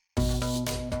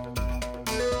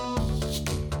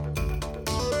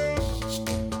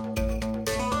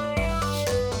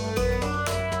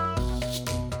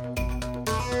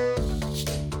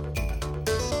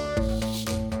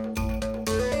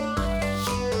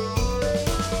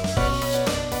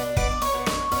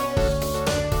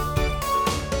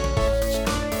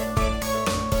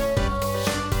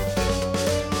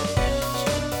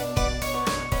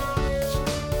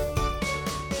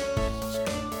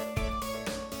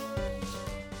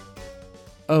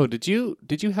Oh, did you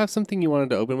have something you wanted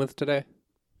to open with today?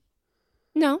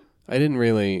 No. I didn't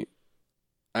really.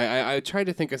 I tried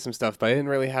to think of some stuff, but I didn't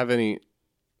really have any.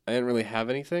 I didn't really have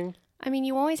anything. I mean,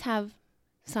 you always have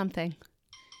something.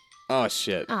 Oh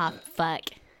shit. Ah, fuck.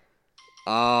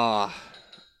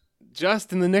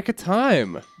 Just in the nick of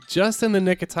time. Just in the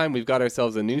nick of time, we've got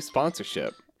ourselves a new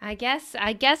sponsorship. I guess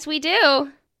we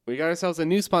do. We got ourselves a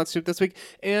new sponsorship this week,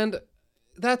 and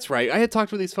that's right. I had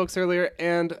talked with these folks earlier,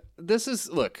 and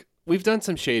look, we've done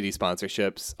some shady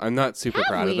sponsorships. I'm not super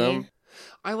proud of them.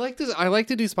 I like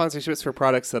to do sponsorships for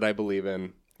products that I believe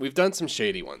in. We've done some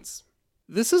shady ones.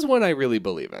 This is one I really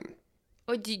believe in.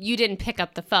 Oh, you didn't pick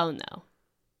up the phone, though.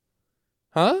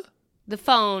 Huh? The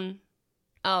phone.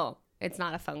 Oh, it's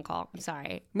not a phone call. I'm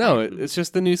sorry. No, it's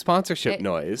just the new sponsorship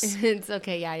noise. It's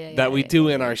okay. Yeah. That we do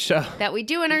in our show. That we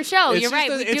do in our show. You're right.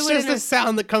 It's just a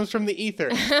sound that comes from the ether.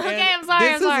 Okay, I'm sorry.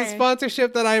 This is a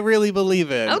sponsorship that I really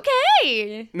believe in.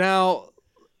 Okay. Now,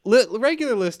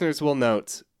 regular listeners will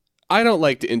note, I don't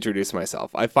like to introduce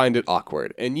myself. I find it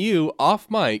awkward. And you, off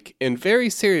mic, and very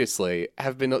seriously,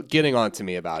 have been getting on to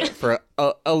me about it for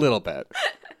a little bit.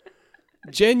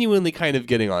 Genuinely kind of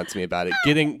getting on to me about it.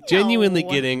 Genuinely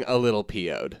getting a little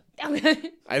PO'd.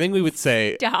 I think we would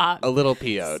say Stop. a little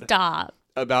PO'd. Stop.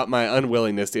 About my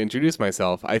unwillingness to introduce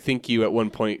myself. I think you at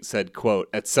one point said, quote,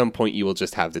 at some point you will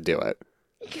just have to do it.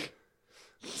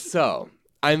 So,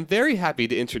 I'm very happy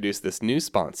to introduce this new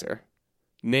sponsor,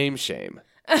 Name Shame.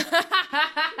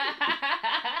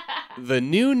 The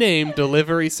new name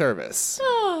delivery service.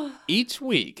 Each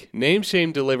week, Name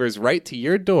Shame delivers right to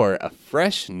your door a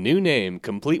fresh new name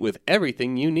complete with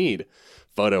everything you need.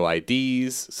 Photo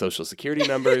IDs, social security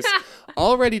numbers,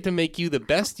 all ready to make you the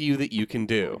best you that you can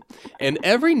do. And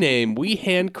every name we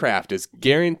handcraft is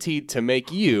guaranteed to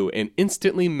make you an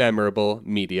instantly memorable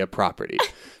media property.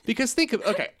 Because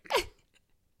okay.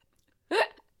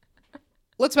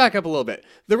 Let's back up a little bit.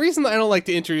 The reason that I don't like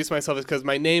to introduce myself is because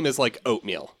my name is like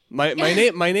oatmeal. My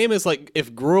name is like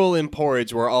if gruel and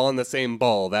porridge were all in the same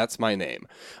bowl. That's my name.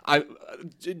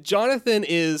 Jonathan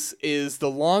is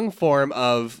the long form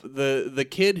of the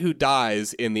kid who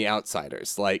dies in The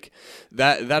Outsiders. Like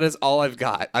that is all I've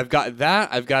got. I've got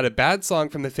that. I've got a bad song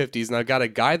from the 50s, and I've got a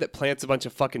guy that plants a bunch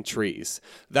of fucking trees.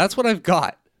 That's what I've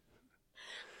got.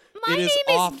 My name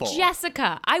is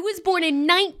Jessica. I was born in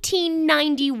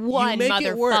 1991,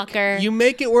 motherfucker. You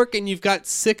make it work, and you've got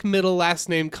sick middle last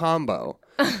name combo.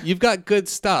 You've got good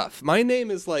stuff. My name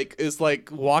is like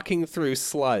walking through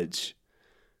sludge.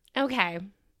 Okay.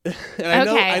 And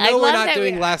I know we're not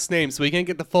doing last names, so we can't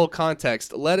get the full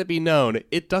context. Let it be known,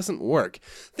 it doesn't work.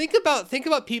 Think about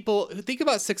people. Think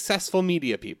about successful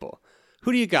media people.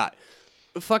 Who do you got?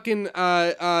 Fucking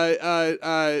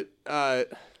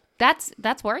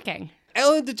That's working.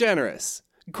 Ellen DeGeneres.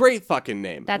 Great fucking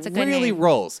name. That's a good really name.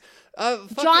 Rolls.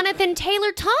 Jonathan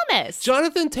Taylor Thomas.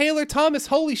 Jonathan Taylor Thomas.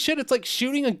 Holy shit, it's like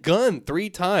shooting a gun 3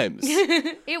 times.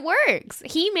 It works.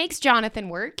 He makes Jonathan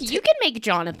work. You can make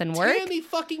Jonathan work. Tammy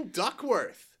fucking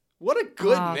Duckworth. What a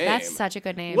good name. That's such a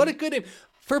good name. What a good name.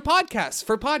 For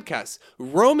podcasts.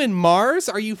 Roman Mars?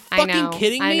 Are you fucking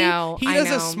kidding me? I know. He does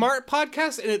a smart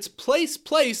podcast, and it's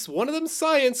place. One of them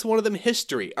science, one of them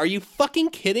history. Are you fucking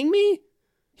kidding me?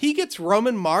 He gets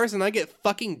Roman Mars, and I get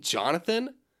fucking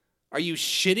Jonathan? Are you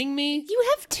shitting me? You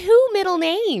have 2 middle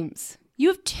names. You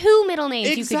have 2 middle names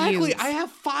exactly. You could use. I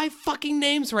have 5 fucking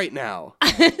names right now.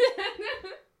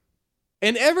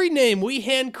 And every name we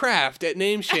handcraft at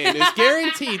Name Shame is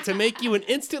guaranteed to make you an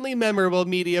instantly memorable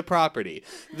media property.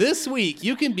 This week,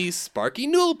 you can be Sparky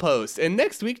Newellpost, and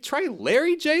next week, try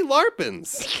Larry J.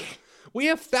 Larpins. We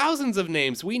have thousands of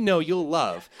names we know you'll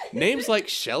love. Names like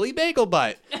Shelly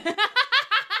Bagelbutt,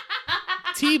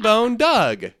 T-Bone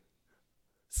Doug.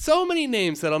 So many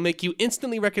names that'll make you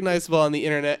instantly recognizable on the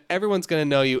internet. Everyone's going to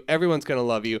know you. Everyone's going to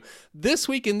love you. This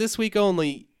week and this week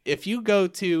only, if you go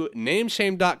to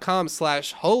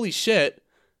nameshame.com/holyshit,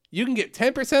 you can get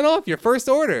 10% off your first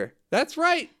order. That's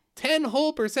right.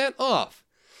 10% off.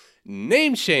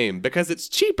 Name Shame, because it's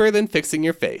cheaper than fixing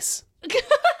your face.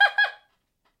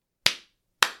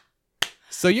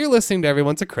 So you're listening to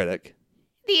Everyone's a Critic.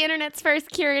 The internet's first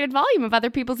curated volume of other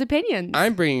people's opinions.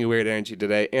 I'm bringing you weird energy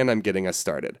today, and I'm getting us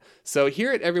started. So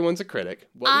here at Everyone's a Critic.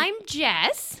 I'm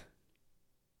Jess.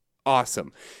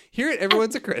 Awesome. Here at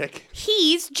Everyone's a Critic.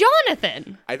 He's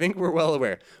Jonathan. I think we're well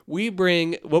aware.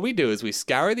 What we do is we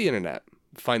scour the internet,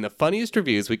 find the funniest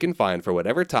reviews we can find for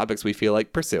whatever topics we feel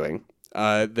like pursuing.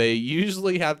 They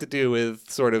usually have to do with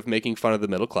sort of making fun of the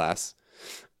middle class.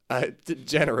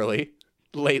 Generally.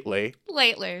 Lately.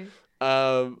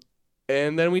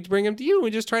 And then we bring them to you and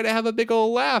we just try to have a big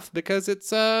old laugh because it's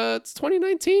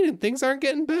 2019 and things aren't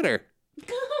getting better.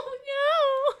 Oh,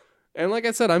 no. And like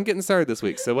I said, I'm getting started this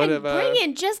week. So what if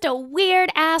bringing just a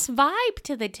weird-ass vibe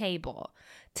to the table.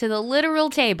 To the literal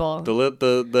table.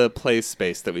 The play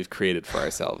space that we've created for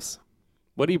ourselves.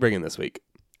 What are you bringing this week?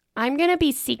 I'm going to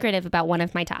be secretive about one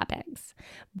of my topics,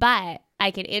 but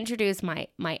I can introduce my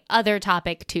other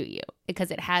topic to you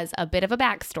because it has a bit of a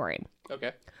backstory.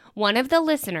 Okay. One of the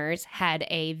listeners had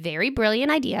a very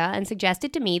brilliant idea and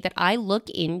suggested to me that I look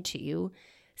into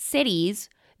cities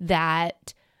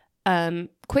that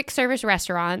quick service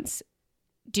restaurants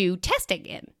do testing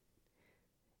in.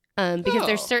 Because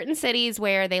there's certain cities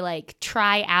where they like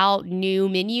try out new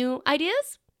menu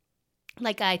ideas.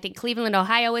 Like I think Cleveland,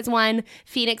 Ohio is one.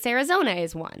 Phoenix, Arizona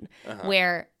is one.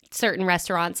 Where certain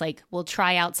restaurants like will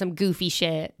try out some goofy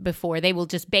shit before they will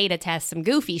just beta test some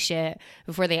goofy shit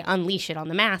before they unleash it on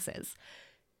the masses.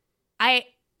 I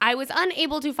was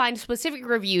unable to find specific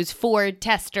reviews for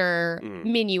tester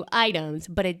menu items,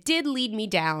 but it did lead me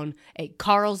down a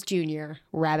Carl's Jr.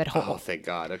 rabbit hole. Oh, thank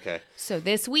God. Okay. So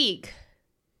this week,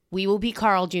 we will be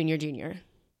Carl Jr. Jr.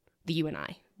 You and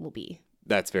I will be.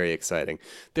 That's very exciting.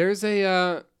 There's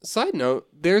a side note.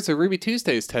 There's a Ruby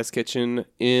Tuesdays test kitchen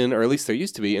or at least there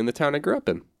used to be, in the town I grew up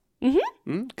in.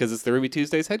 Because it's the Ruby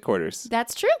Tuesdays headquarters.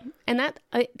 That's true. And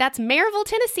that's Maryville,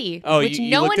 Tennessee. Oh, which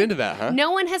you looked into that, huh?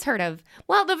 No one has heard of.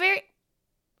 Well, the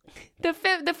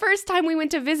first time we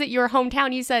went to visit your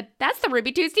hometown, you said, that's the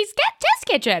Ruby Tuesdays test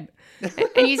kitchen.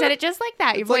 And you said it just like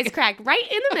that. Your voice cracked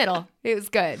right in the middle. It was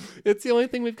good. It's the only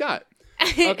thing we've got.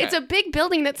 Okay. It's a big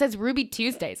building that says Ruby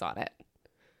Tuesdays on it.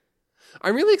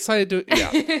 I'm really excited to...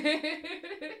 Yeah.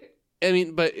 I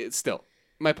mean, but still,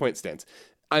 my point stands.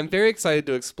 I'm very excited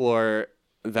to explore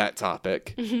that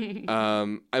topic.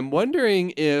 I'm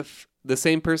wondering if the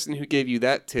same person who gave you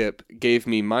that tip gave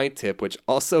me my tip, which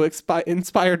also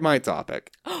inspired my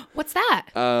topic. What's that?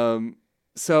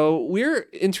 So we're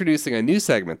introducing a new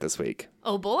segment this week.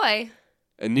 Oh, boy.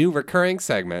 A new recurring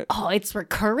segment. Oh, it's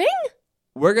recurring?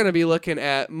 We're going to be looking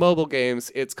at mobile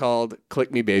games. It's called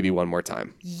Click Me Baby One More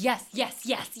Time. Yes. We're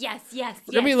going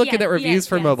to be looking at reviews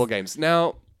for mobile games.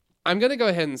 Now, I'm going to go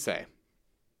ahead and say,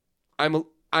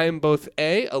 I'm both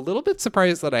A, a little bit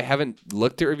surprised that I haven't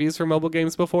looked at reviews for mobile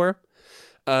games before.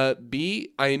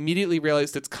 B, I immediately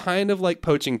realized it's kind of like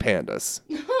poaching pandas.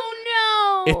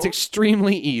 Oh, no. It's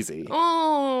extremely easy.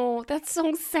 Oh, that's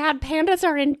so sad. Pandas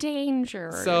are in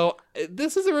danger. So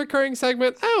this is a recurring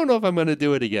segment. I don't know if I'm going to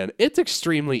do it again. It's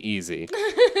extremely easy.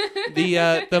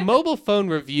 The mobile phone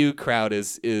review crowd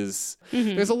is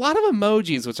there's a lot of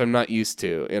emojis, which I'm not used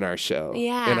to in our show,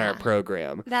 in our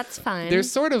program. That's fun.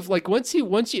 There's sort of like once you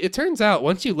it turns out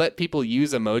once you let people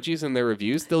use emojis in their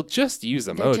reviews, they'll just use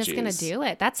emojis. They're just gonna do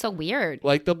it. That's so weird.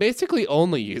 Like they'll basically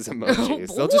only use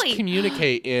emojis. Oh, they'll just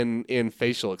communicate in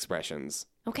facial expressions.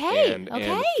 Okay. And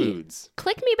foods.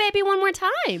 Click me, baby, one more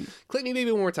time. Click me,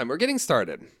 baby, one more time. We're getting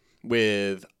started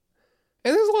with,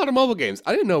 and there's a lot of mobile games.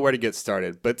 I didn't know where to get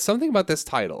started, but something about this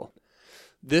title.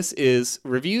 This is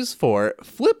reviews for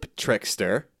Flip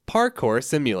Trickster Parkour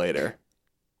Simulator.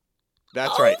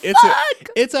 That's right.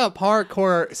 It's a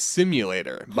parkour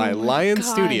simulator by Lion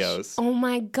Studios. Oh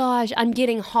my gosh. I'm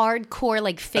getting hardcore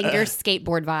like finger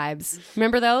skateboard vibes.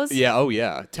 Remember those? Yeah. Oh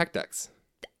yeah. Tech Decks.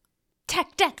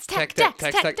 Tech Decks.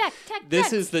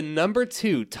 This is the number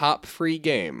 2 top free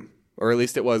game, or at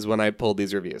least it was when I pulled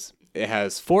these reviews. It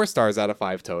has 4 stars out of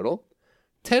 5 total,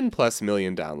 10+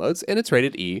 million downloads, and it's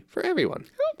rated E for everyone.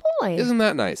 Oh boy. Isn't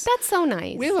that nice? That's so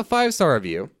nice. We have a 5-star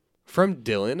review from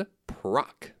Dylan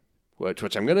Proc,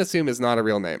 which I'm going to assume is not a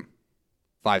real name.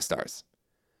 5 stars.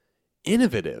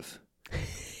 Innovative.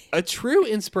 A true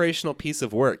inspirational piece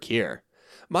of work here.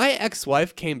 My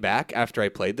ex-wife came back after I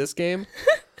played this game.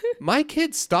 My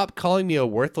kids stopped calling me a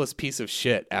worthless piece of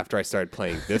shit after I started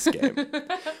playing this game.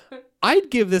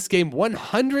 I'd give this game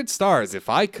 100 stars if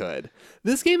I could.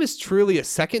 This game is truly a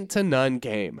second-to-none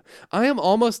game. I am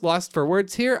almost lost for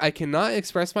words here. I cannot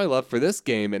express my love for this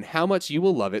game and how much you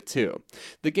will love it too.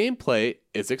 The gameplay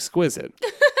is exquisite.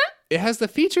 It has the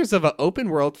features of an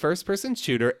open-world first-person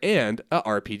shooter and a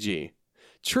RPG.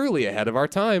 Truly ahead of our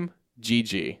time.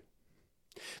 GG.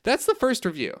 That's the first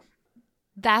review.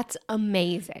 That's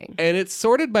amazing. And it's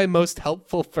sorted by most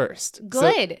helpful first.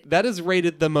 Good. So that is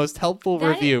rated the most helpful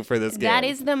review for this game. That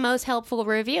is the most helpful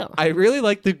review. I really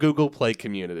like the Google Play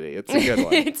community. It's a good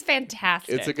one. It's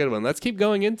fantastic. It's a good one. Let's keep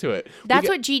going into it. That's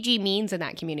what GG means in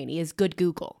that community is good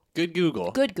Google. Good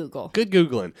Google. Good Google. Good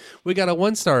Googling. We got a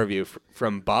 1-star review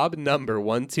from Bob number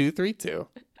 1232.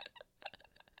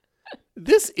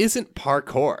 This isn't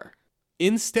parkour.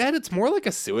 Instead, it's more like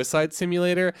a suicide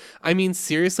simulator. I mean,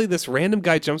 seriously, this random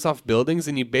guy jumps off buildings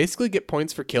and you basically get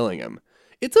points for killing him.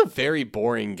 It's a very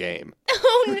boring game.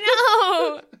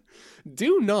 Oh, no.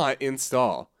 Do not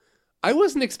install. I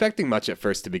wasn't expecting much at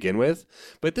first to begin with,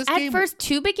 but this game... At first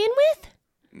to begin with?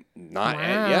 Not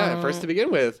Wow. at first to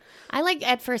begin with. I like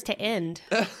at first to end.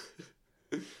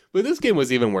 But this game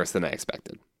was even worse than I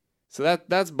expected. So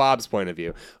that's Bob's point of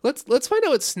view. Let's find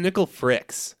out what Snickle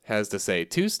Fricks has to say.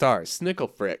 2 stars, Snickle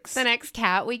Fricks. The next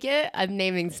cat we get, I'm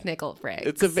naming Snickle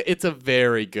Fricks. It's a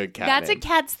very good cat That's name. a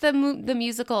cat's the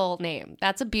musical name.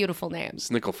 That's a beautiful name.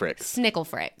 Snickle Fricks. Snickle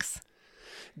Fricks.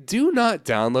 Do not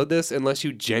download this unless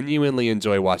you genuinely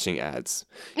enjoy watching ads.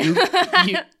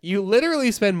 You literally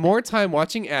spend more time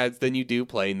watching ads than you do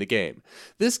playing the game.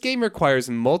 This game requires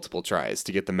multiple tries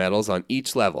to get the medals on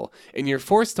each level, and you're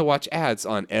forced to watch ads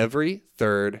on every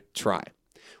third try.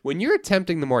 When you're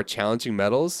attempting the more challenging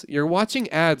medals, you're watching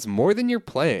ads more than you're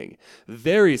playing.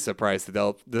 Very surprised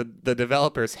the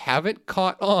developers haven't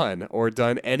caught on or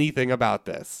done anything about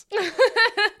this.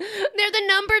 They're the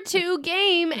number 2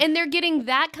 game, and they're getting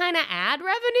that kind of ad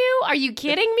revenue? Are you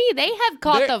kidding me? They have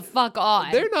caught the fuck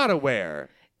on. They're not aware.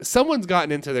 Someone's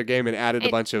gotten into their game and added a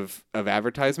bunch of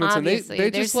advertisements, and they're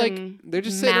just sitting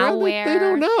around. They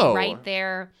don't know. Right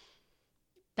there.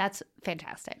 That's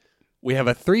fantastic. We have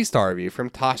a 3-star review from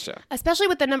Tasha. Especially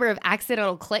with the number of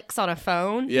accidental clicks on a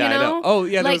phone. Yeah, you know? I know. Oh,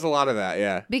 yeah, there Like, was a lot of that.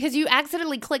 Yeah. because you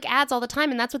accidentally click ads all the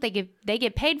time, and that's what they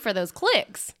get paid for those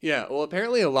clicks. Yeah. Well,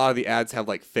 apparently a lot of the ads have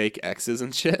like fake X's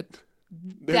and shit.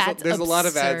 That's There's a lot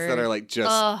of ads that absurd. are like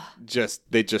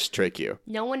they just trick you.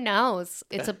 No one knows.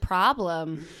 It's a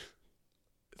problem.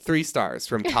 3 stars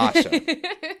from Tasha.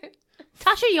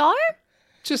 Tasha Yar?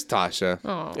 Just Tasha.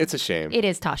 Oh. It's a shame. It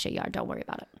is Tasha Yar. Don't worry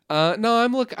about it. No,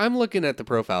 I'm looking at the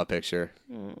profile picture.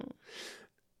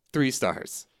 3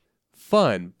 stars.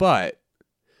 Fun, but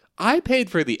I paid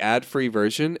for the ad-free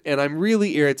version, and I'm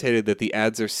really irritated that the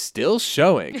ads are still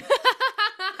showing.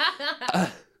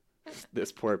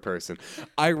 This poor person.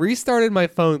 I restarted my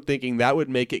phone thinking that would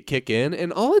make it kick in,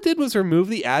 and all it did was remove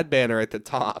the ad banner at the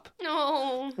top.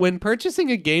 No. When purchasing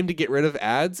a game to get rid of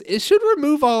ads, it should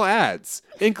remove all ads,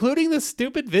 including the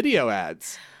stupid video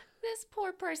ads. This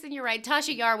poor person, you're right.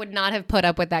 Tasha Yar would not have put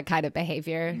up with that kind of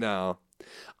behavior. No.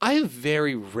 I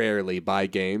very rarely buy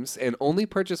games and only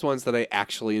purchase ones that I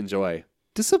actually enjoy.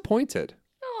 Disappointed.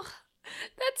 Oh,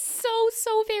 that's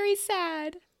so very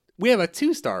sad. We have a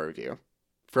 2-star review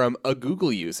from a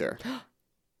Google user.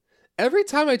 Every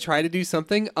time I try to do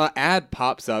something, an ad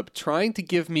pops up trying to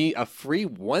give me a free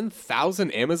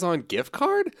 1,000 Amazon gift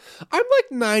card. I'm like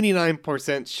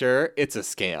 99% sure it's a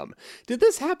scam. Did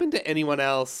this happen to anyone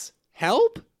else?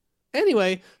 Help?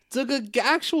 Anyway, the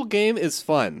actual game is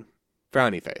fun.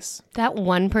 Frowny face. That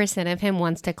 1% of him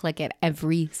wants to click it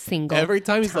every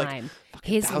time he's like, time.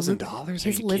 His $1,000?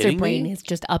 His lizard brain is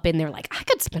just up in there like, I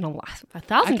could spend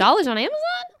 $1,000 on Amazon?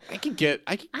 I could get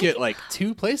like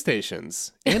 2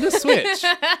 PlayStations and a Switch.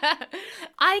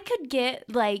 I could get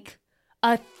like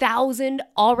 1,000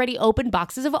 already opened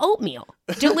boxes of oatmeal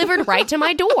delivered right to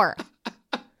my door.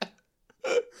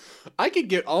 I could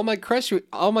get all my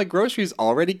groceries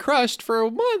already crushed for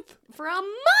a month. For a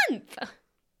month.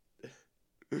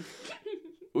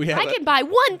 I can buy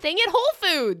one thing at Whole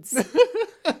Foods.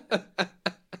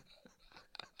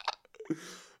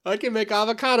 I can make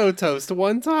avocado toast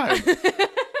one time.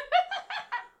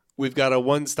 We've got a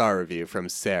 1-star review from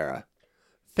Sarah.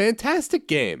 Fantastic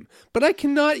game, but I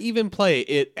cannot even play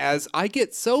it as I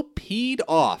get so peed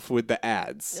off with the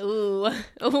ads. Ooh.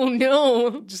 Oh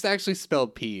no. Just actually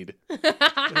spelled peed.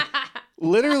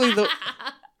 Literally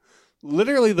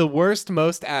the worst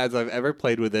most ads I've ever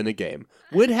played within a game.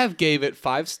 Would have gave it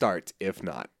 5 stars if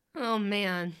not. Oh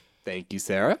man. Thank you,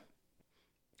 Sarah.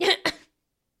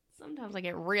 Sometimes I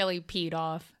get really peed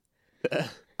off.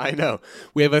 I know.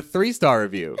 We have a 3-star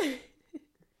review.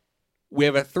 We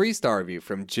have a 3-star review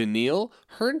from Janelle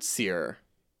Hernsier.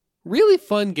 Really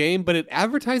fun game, but it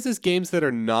advertises games that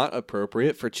are not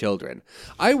appropriate for children.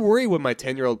 I worry when my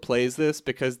 10-year-old plays this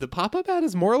because the pop-up ad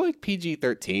is more like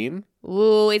PG-13.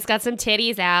 Ooh, it's got some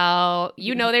titties out.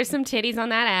 You know there's some titties on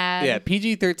that ad. Yeah,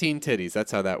 PG-13 titties.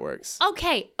 That's how that works.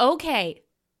 Okay.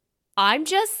 I'm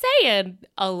just saying,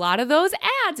 a lot of those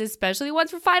ads, especially ones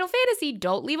for Final Fantasy,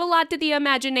 don't leave a lot to the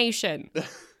imagination.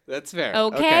 That's fair.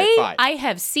 Okay, fine. I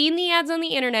have seen the ads on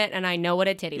the internet, and I know what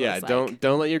a titty looks like.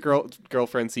 Don't let your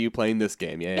girlfriend see you playing this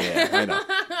game. Yeah, I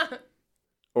know.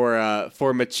 Or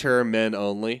for mature men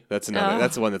only. That's another.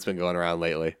 That's the one that's been going around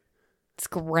lately. It's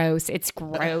gross. It's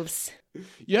gross.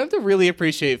 You have to really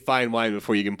appreciate fine wine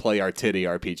before you can play our titty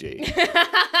RPG.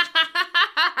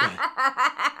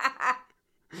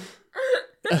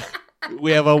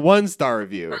 We have a 1-star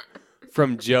review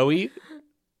from Joey.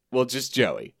 Well, just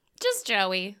Joey. Just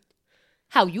Joey.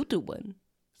 How you doing?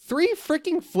 3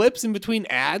 freaking flips in between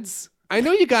ads? I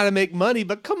know you gotta make money,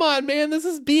 but come on, man, this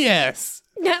is BS.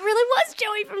 That really was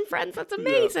Joey from Friends. That's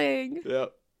amazing.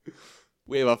 Yep.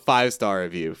 We have a 5-star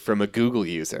review from a Google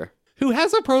user who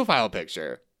has a profile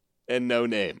picture and no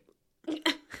name.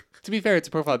 To be fair, it's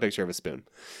a profile picture of a spoon.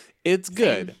 It's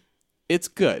good. Same. It's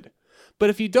good. But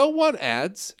if you don't want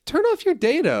ads, turn off your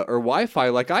data or Wi-Fi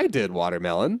like I did,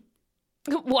 Watermelon.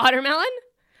 Watermelon?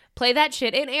 Play that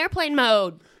shit in airplane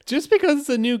mode. Just because it's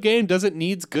a new game doesn't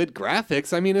need good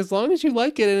graphics. I mean, as long as you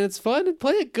like it and it's fun, and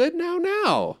play it good now.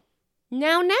 Now,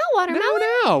 Watermelon?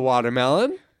 Now,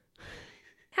 Watermelon.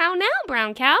 How now,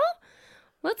 Brown Cow?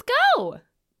 Let's go.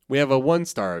 We have a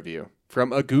 1-star review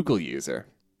from a Google user.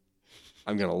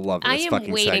 I'm going to love this fucking segment. I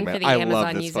am waiting for the I Amazon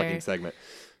love this user. fucking segment.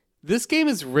 This game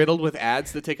is riddled with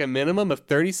ads that take a minimum of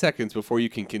 30 seconds before you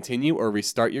can continue or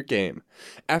restart your game.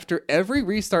 After every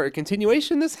restart or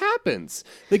continuation, this happens.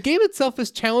 The game itself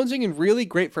is challenging and really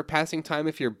great for passing time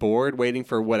if you're bored waiting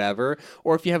for whatever,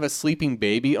 or if you have a sleeping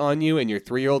baby on you and your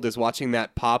 3-year-old is watching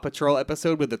that Paw Patrol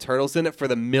episode with the turtles in it for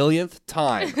the millionth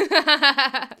time.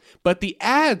 But the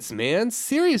ads, man,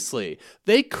 seriously,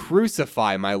 they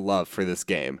crucify my love for this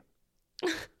game. They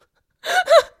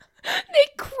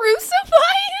crucify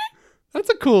it? That's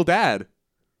a cool dad.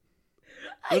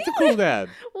 That's a cool dad.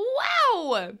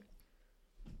 Wow.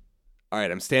 All right,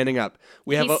 I'm standing up.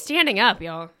 He's standing up,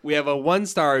 y'all. We have a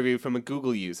 1-star review from a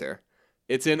Google user.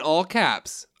 It's in all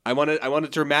caps. I want to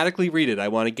dramatically read it. I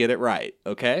want to get it right,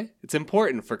 okay? It's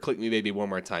important for Click Me Baby one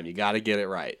more time. You got to get it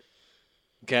right.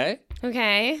 Okay?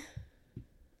 Okay.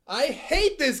 I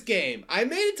hate this game. I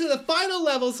made it to the final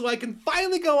level so I can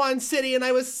finally go on City, and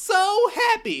I was so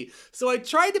happy. So I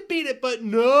tried to beat it, but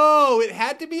no, it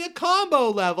had to be a combo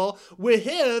level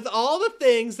with all the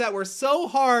things that were so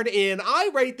hard, and I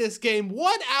rate this game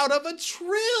 1 out of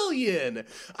 1,000,000,000,000.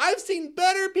 I've seen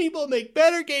better people make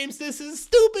better games. This is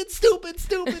stupid, stupid,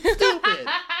 stupid, stupid.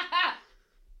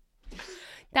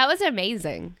 That was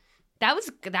amazing. That was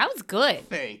good.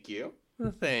 Thank you.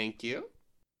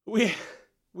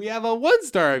 We have a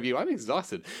 1-star review. I'm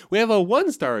exhausted. We have a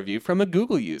 1-star review from a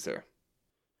Google user.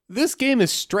 This game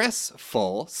is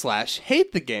stressful /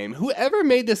 hate the game. Whoever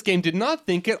made this game did not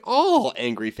think at all.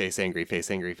 Angry face, angry face,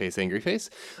 angry face, angry face.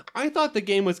 I thought the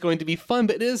game was going to be fun,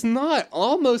 but it is not.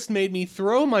 Almost made me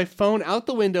throw my phone out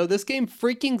the window. This game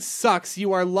freaking sucks.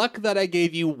 You are luck that I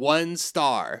gave you 1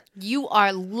 star. You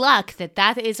are luck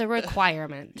that is a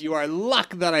requirement. You are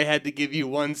luck that I had to give you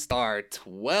 1 star.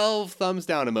 12 thumbs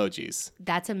down emojis.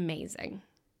 That's amazing.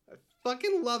 I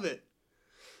fucking love it.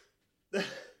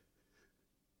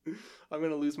 I'm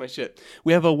going to lose my shit.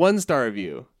 We have a 1-star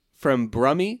review from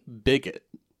Brummy Bigot.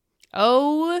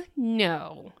 Oh,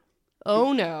 no.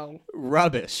 Oh, no.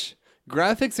 Rubbish.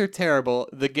 Graphics are terrible.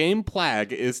 The game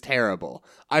Plague is terrible.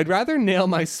 I'd rather nail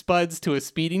my spuds to a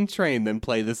speeding train than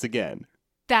play this again.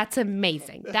 That's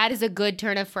amazing. That is a good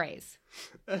turn of phrase.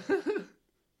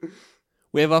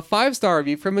 We have a 5-star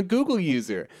review from a Google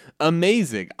user.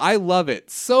 Amazing. I love it.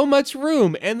 So much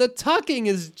room, and the tucking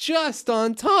is just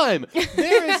on time.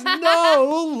 There is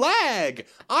no lag.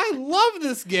 I love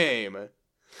this game.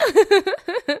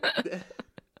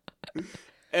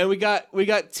 And we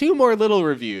got 2 more little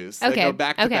reviews that go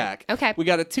back to back. Okay. We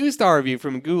got a 2-star review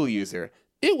from a Google user.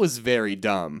 It was very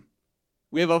dumb.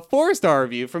 We have a 4-star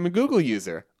review from a Google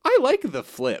user. I like the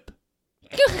flip.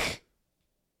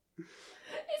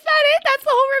 Is that it? That's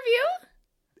the whole review?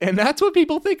 And that's what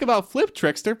people think about Flip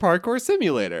Trickster Parkour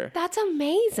Simulator. That's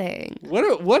amazing. What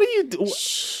are you doing?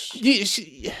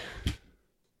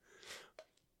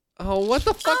 Oh, what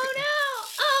the fuck? Oh, no.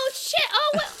 Oh, shit.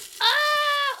 Oh,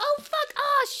 oh, fuck.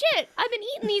 Oh, shit. I've been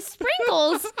eating these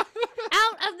sprinkles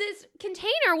out of this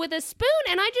container with a spoon,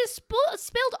 and I just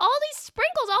spilled all these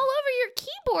sprinkles all over your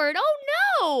keyboard. Oh,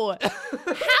 no.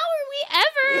 How are we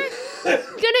ever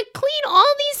going to clean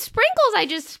all these sprinkles I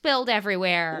just spilled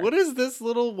everywhere? What is this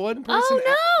little one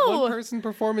person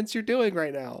performance you're doing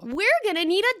right now? We're going to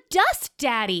need a dust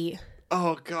daddy.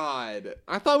 Oh, God.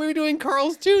 I thought we were doing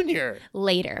Carl's Jr.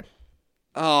 Later.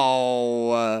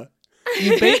 Oh,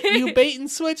 you bait and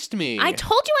switched me. I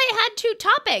told you I had 2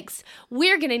 topics.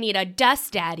 We're going to need a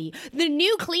dust daddy, the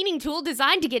new cleaning tool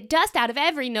designed to get dust out of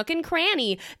every nook and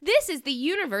cranny. This is the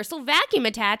universal vacuum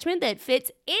attachment that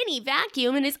fits any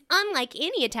vacuum and is unlike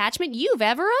any attachment you've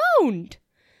ever owned.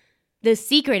 The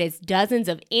secret is dozens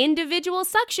of individual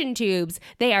suction tubes.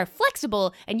 They are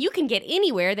flexible, and you can get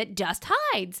anywhere that dust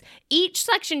hides. Each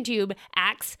suction tube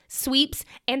acts, sweeps,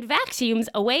 and vacuums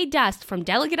away dust from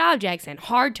delicate objects and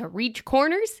hard-to-reach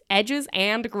corners, edges,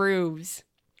 and grooves.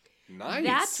 Nice.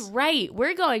 That's right.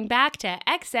 We're going back to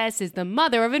excess is the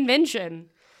mother of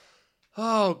invention.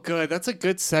 Oh, good. That's a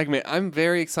good segment. I'm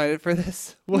very excited for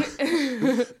this.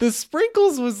 The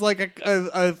sprinkles was like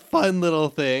a fun little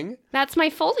thing. That's my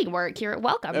Foley work. You're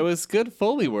welcome. It was good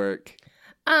Foley work.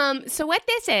 So what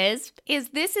this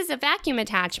is a vacuum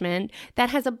attachment that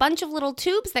has a bunch of little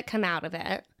tubes that come out of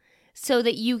it so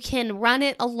that you can run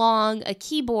it along a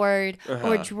keyboard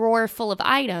or a drawer full of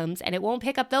items, and it won't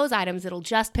pick up those items. It'll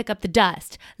just pick up the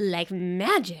dust like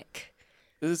magic.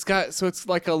 It's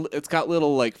got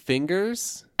little like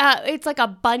fingers. It's like a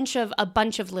bunch of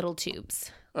little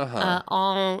tubes,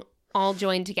 all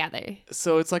joined together.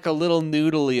 So it's like a little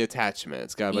noodly attachment.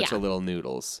 It's got a bunch of little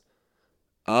noodles.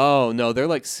 Oh no, they're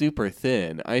like super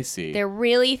thin. I see. They're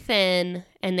really thin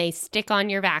and they stick on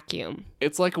your vacuum.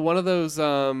 It's like one of those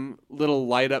little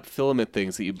light up filament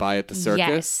things that you buy at the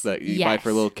circus that you buy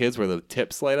for little kids, where the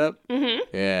tips light up.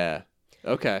 Mm-hmm. Yeah.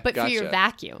 Okay. But for your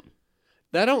vacuum.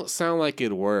 That don't sound like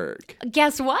it'd work.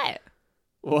 Guess what?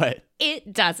 What?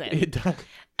 It doesn't. It does.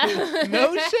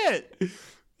 No shit.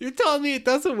 You're telling me it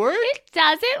doesn't work? It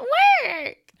doesn't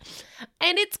work.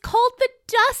 And it's called the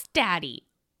Dust Daddy.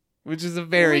 Which is a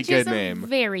very good name.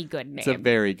 Very good name. It's a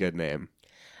very good name.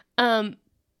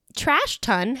 Trash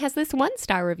Ton has this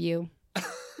 1-star review.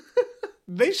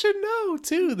 They should know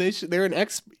too. They're an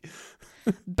expert.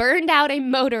 Burned out a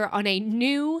motor on a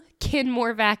new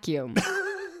Kenmore vacuum.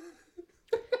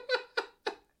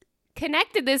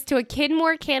 Connected this to a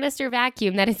Kenmore canister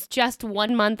vacuum that is just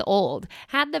 1 month old.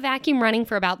 Had the vacuum running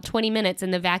for about 20 minutes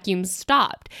and the vacuum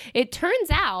stopped. It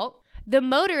turns out the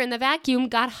motor in the vacuum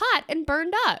got hot and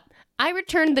burned up. I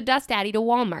returned the Dust Daddy to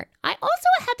Walmart. I also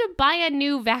had to buy a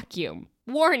new vacuum.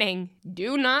 Warning,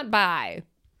 do not buy.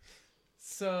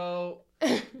 So...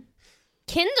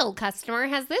 Kindle customer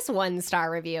has this 1-star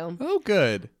review. Oh,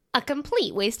 good. A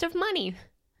complete waste of money.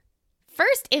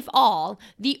 First, if all,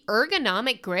 the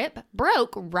ergonomic grip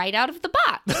broke right out of the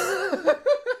box.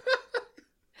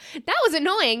 That was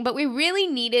annoying, but we really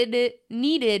needed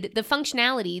the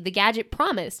functionality the gadget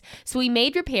promised, so we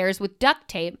made repairs with duct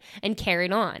tape and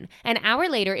carried on. An hour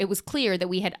later, it was clear that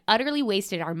we had utterly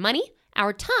wasted our money,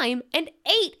 our time, and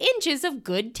 8 inches of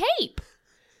good tape.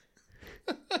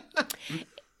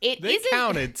 They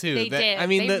counted too. They did. I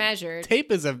mean, they measured.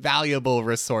 Tape is a valuable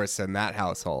resource in that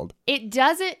household. It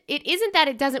isn't that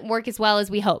it doesn't work as well as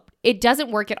we hoped. It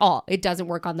doesn't work at all. It doesn't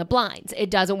work on the blinds.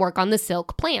 It doesn't work on the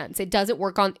silk plants. It doesn't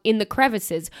work in the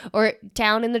crevices or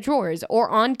down in the drawers or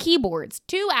on keyboards.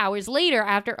 2 hours later,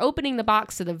 after opening the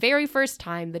box for the very first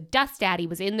time, the Dust Daddy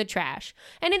was in the trash.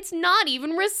 And it's not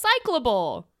even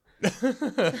recyclable.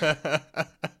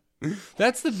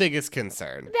 That's the biggest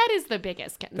concern. That is the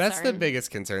biggest concern. That's the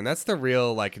biggest concern. That's the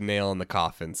real, nail in the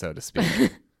coffin, so to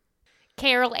speak.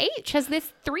 Carol H. has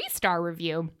this 3-star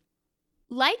review.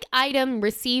 Like item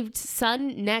received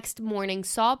Sun next morning,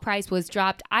 saw price was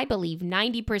dropped, I believe,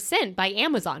 90% by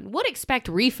Amazon. Would expect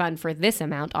refund for this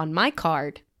amount on my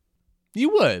card. You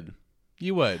would.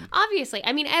 Obviously.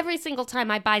 I mean, every single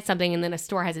time I buy something and then a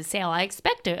store has a sale, I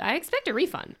expect a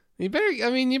refund. You better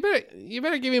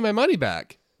give me my money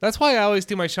back. That's why I always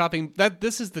do my shopping.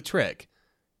 This is the trick.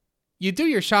 You do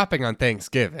your shopping on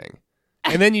Thanksgiving,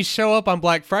 and then you show up on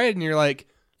Black Friday, and you're like,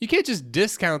 you can't just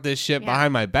discount this shit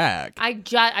behind my back. I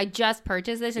just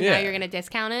purchased this, and now you're gonna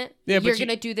discount it. Yeah, you're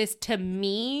gonna do this to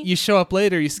me. You show up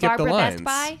later, you skip Barbara the lines. Best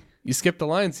Buy? You skip the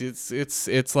lines.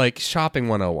 It's like shopping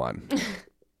 101.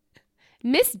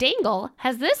 Miss Dangle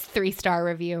has this 3-star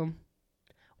review.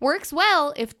 Works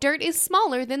well if dirt is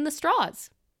smaller than the straws.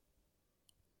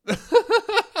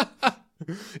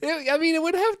 It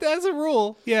would have to, as a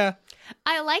rule. Yeah.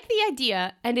 I like the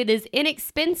idea, and it is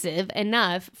inexpensive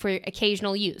enough for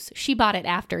occasional use. She bought it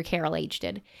after Carol H.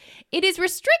 did. It is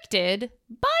restricted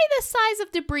by the size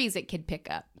of debris it could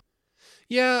pick up.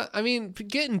 Yeah, I mean,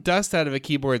 getting dust out of a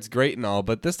keyboard's great and all,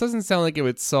 but this doesn't sound like it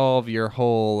would solve your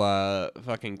whole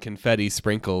fucking confetti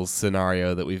sprinkles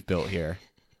scenario that we've built here.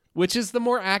 Which is the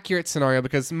more accurate scenario,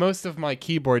 because most of my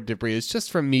keyboard debris is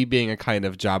just from me being a kind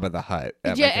of Jabba the Hutt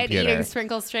at my computer. And eating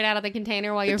sprinkles straight out of the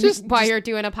container while you're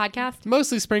doing a podcast?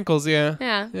 Mostly sprinkles, yeah.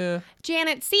 Yeah.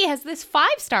 Janet C. has this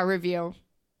 5-star review.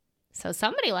 So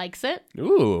somebody likes it.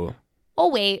 Ooh. Oh,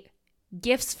 wait.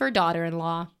 Gifts for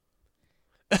daughter-in-law.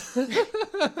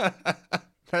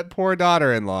 That poor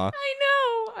daughter-in-law. I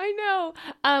know.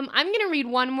 I'm going to read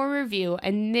one more review,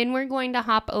 and then we're going to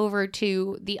hop over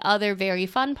to the other very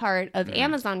fun part of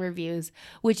Amazon reviews,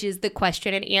 which is the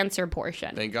question and answer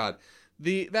portion. Thank God.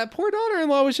 That poor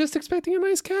daughter-in-law was just expecting a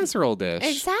nice casserole dish.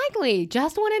 Exactly.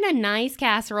 Just wanted a nice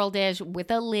casserole dish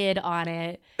with a lid on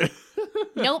it.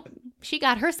 Nope. She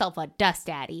got herself a Dust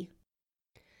Daddy.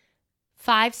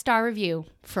 5-star review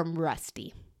from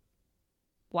Rusty.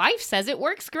 Wife says it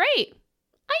works great.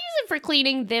 I use it for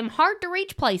cleaning them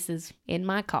hard-to-reach places in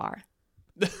my car.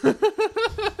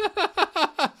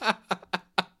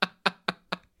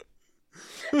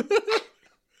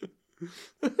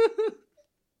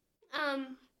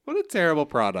 What a terrible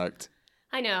product.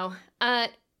 I know.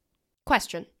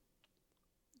 Question.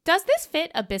 Does this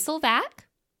fit a Bissell vac?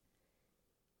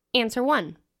 Answer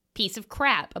 1. Piece of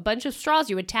crap. A bunch of straws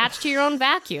you attach to your own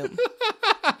vacuum.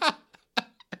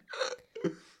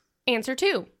 Answer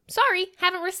 2. Sorry,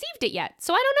 haven't received it yet,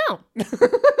 so I don't know.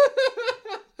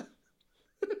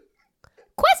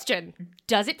 Question.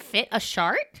 Does it fit a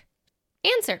shark?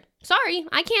 Answer. Sorry,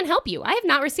 I can't help you. I have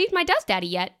not received my Dust Daddy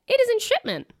yet. It is in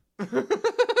shipment.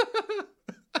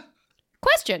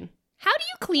 Question. How do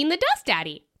you clean the Dust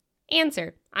Daddy?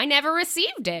 Answer. I never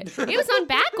received it. It was on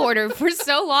back order for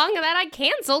so long that I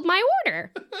canceled my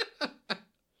order.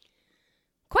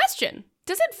 Question.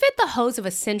 Does it fit the hose of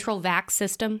a central vac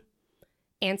system?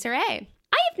 Answer A.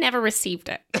 I have never received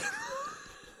it.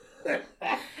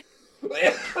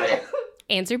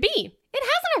 Answer B. It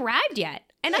hasn't arrived yet,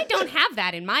 and I don't have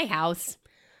that in my house.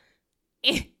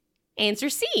 Answer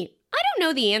C. I don't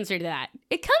know the answer to that.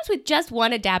 It comes with just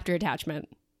one adapter attachment.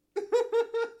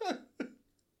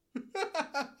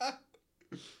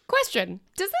 Question.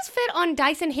 Does this fit on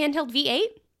Dyson Handheld V8?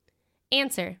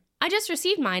 Answer. I just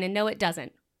received mine and no it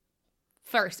doesn't.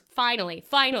 First, finally.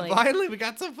 Finally, we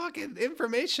got some fucking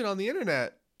information on the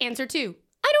internet. Answer 2.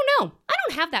 I don't know. I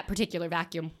don't have that particular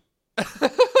vacuum.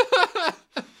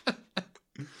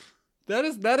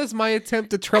 That is my attempt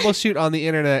to troubleshoot on the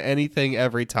internet anything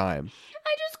every time.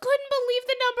 I just couldn't believe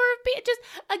the number of people, just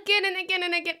again and again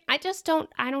and again.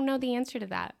 I don't know the answer to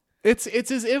that. It's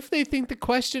as if they think the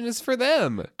question is for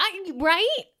them.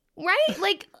 Right?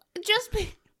 Like, just...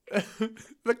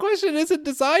 The question isn't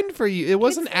designed for you. It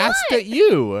wasn't asked at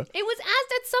you. It was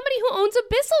asked at somebody who owns a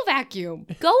Bissell vacuum.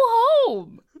 Go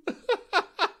home.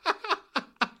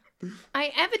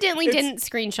 I evidently didn't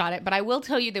screenshot it, but I will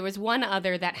tell you there was one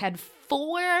other that had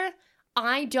 4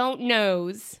 I don't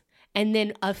knows and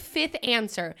then a 5th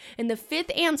answer. And the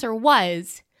 5th answer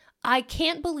was, I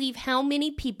can't believe how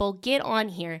many people get on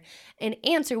here and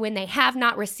answer when they have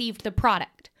not received the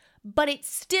product. But it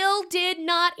still did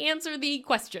not answer the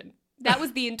question. That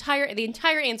was the entire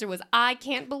answer was, I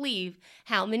can't believe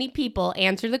how many people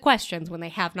answer the questions when they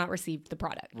have not received the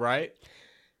product. Right.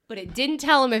 But it didn't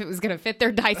tell them if it was going to fit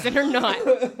their Dyson or not.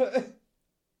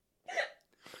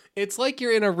 It's like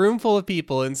you're in a room full of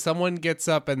people and someone gets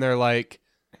up and they're like,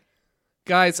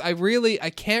 guys, I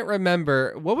can't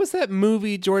remember. What was that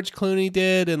movie George Clooney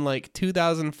did in like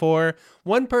 2004?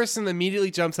 One person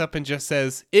immediately jumps up and just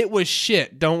says, it was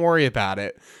shit. Don't worry about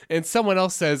it. And someone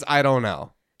else says, I don't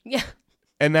know. Yeah.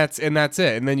 And that's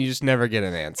it. And then you just never get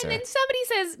an answer. And then somebody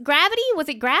says, gravity? Was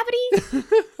it gravity?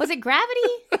 Was it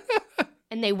gravity?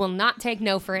 And they will not take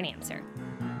no for an answer.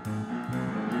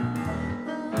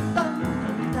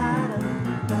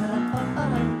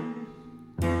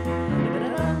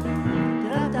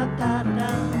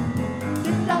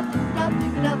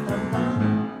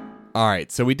 All right,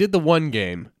 so we did the one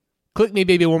game. Click Me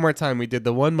Baby one more time. We did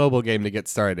the one mobile game to get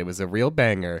started. It was a real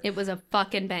banger. It was a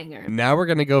fucking banger. Now we're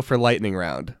going to go for lightning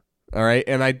round. All right,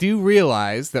 and I do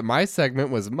realize that my segment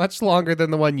was much longer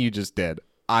than the one you just did.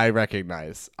 I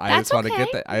recognize. I just want to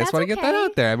get that. I just want to get that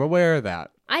out there. I'm aware of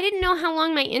that. I didn't know how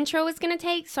long my intro was going to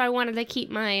take, so I wanted to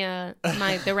keep my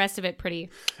the rest of it pretty.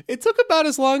 It took about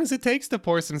as long as it takes to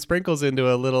pour some sprinkles into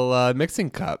a little mixing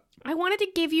cup. I wanted to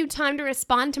give you time to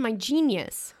respond to my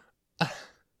genius.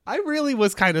 I really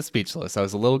was kind of speechless. I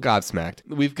was a little gobsmacked.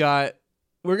 We're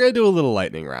going to do a little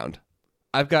lightning round.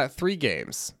 I've got 3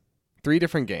 games. 3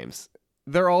 different games.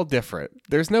 They're all different.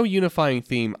 There's no unifying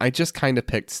theme. I just kind of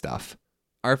picked stuff.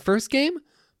 Our first game,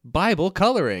 Bible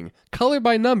coloring. Color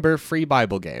by number free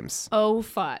Bible games. Oh,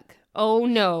 fuck. Oh,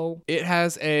 no. It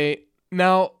has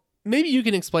now, maybe you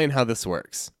can explain how this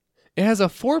works. It has a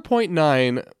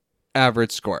 4.9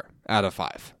 average score out of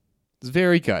 5. It's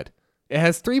very good. It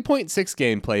has 3.6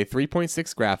 gameplay,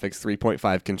 3.6 graphics,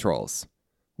 3.5 controls.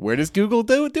 Where does Google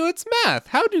do its math?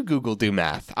 How do Google do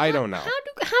math? I don't know.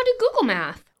 How do Google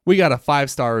math? We got a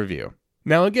 5-star review.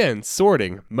 Now again,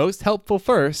 sorting. Most helpful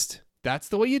first. That's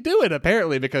the way you do it,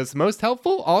 apparently, because most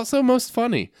helpful, also most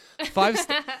funny.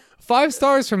 5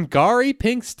 stars from Gary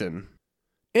Pinkston.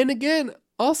 And again,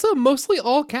 also mostly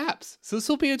all caps. So this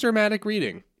will be a dramatic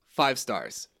reading. 5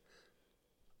 stars.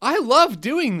 I love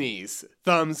doing these.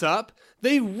 Thumbs up.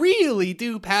 They really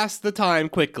do pass the time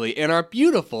quickly and are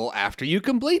beautiful after you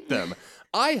complete them.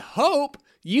 I hope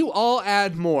You all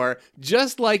add more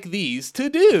just like these to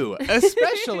do,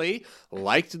 especially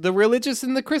liked the religious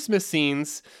and the Christmas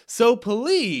scenes. So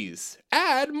please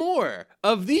add more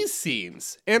of these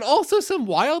scenes and also some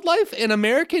wildlife and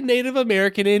American Native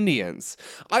American Indians.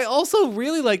 I also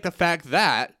really like the fact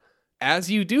that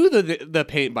as you do the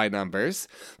paint by numbers,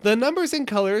 the numbers and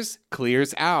colors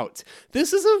clears out.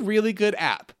 This is a really good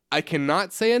app. I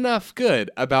cannot say enough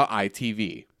good about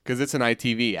ITV because it's an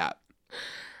ITV app.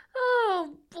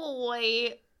 Oh,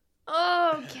 boy.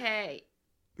 Okay.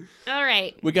 All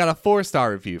right. We got a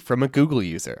 4-star review from a Google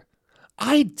user.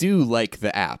 I do like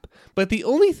the app, but the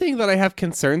only thing that I have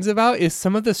concerns about is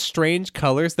some of the strange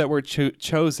colors that were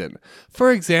chosen.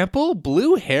 For example,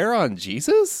 blue hair on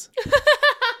Jesus?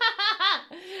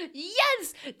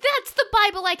 Yes, that's the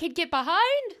Bible I could get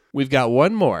behind. We've got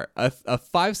one more, a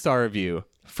 5-star review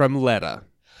from Letta.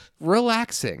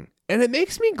 Relaxing, and it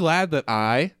makes me glad that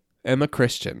I am a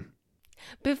Christian.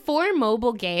 Before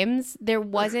mobile games, there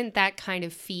wasn't that kind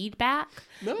of feedback.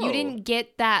 No. You didn't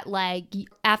get that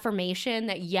affirmation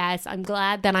that, yes, I'm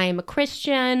glad that I am a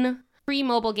Christian.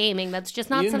 Pre-mobile gaming, that's just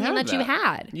not something that you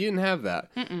had. You didn't have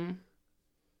that. Mm-mm.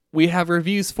 We have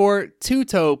reviews for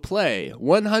Tuto Play,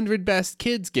 100 Best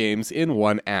Kids Games in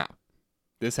One App.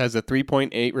 This has a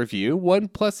 3.8 review,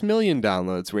 1+ million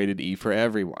downloads, rated E for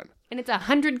everyone. And it's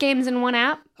 100 games in one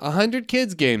app? 100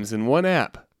 kids games in one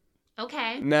app.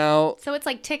 Okay. Now... So it's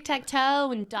like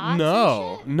tic-tac-toe and dots No,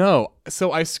 and shit? no.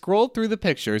 So I scrolled through the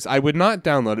pictures. I would not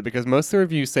download it because most of the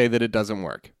reviews say that it doesn't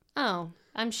work. Oh,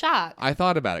 I'm shocked. I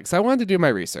thought about it because I wanted to do my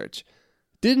research.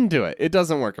 Didn't do it. It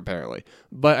doesn't work, apparently.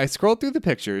 But I scrolled through the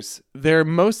pictures. They're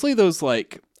mostly those, I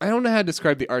don't know how to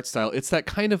describe the art style. It's that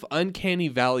kind of Uncanny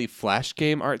Valley Flash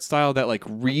game art style, that,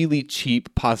 really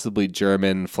cheap, possibly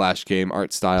German Flash game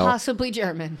art style. Possibly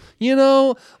German. You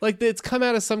know, it's come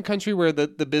out of some country where the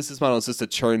business model is just to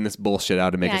churn this bullshit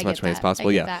out and make as much money as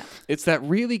possible. That. It's that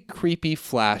really creepy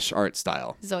Flash art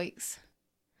style. Zoinks.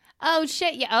 Oh,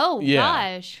 shit. Yeah. Oh,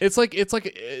 yeah. Gosh. It's like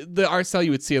the art style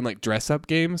you would see in, dress-up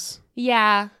games.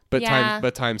 Yeah.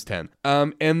 But times 10.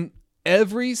 And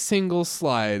every single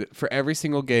slide for every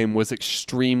single game was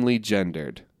extremely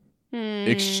gendered.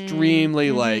 Extremely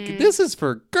this is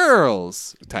for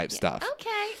girls type stuff.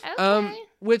 Okay.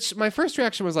 Which my first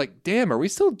reaction was damn, are we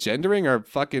still gendering our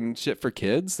fucking shit for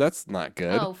kids? That's not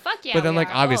good. Oh, fuck yeah. But then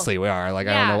obviously we are. I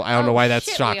don't know why that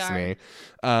shocks me.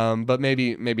 But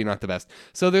maybe not the best.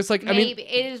 So there's it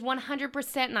is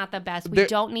 100% not the best. We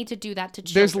don't need to do that to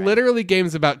children. There's literally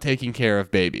games about taking care of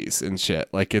babies and shit.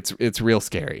 It's real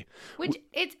scary. Which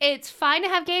it's fine to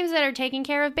have games that are taking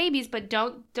care of babies, but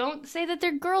don't say that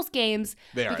they're girls' games.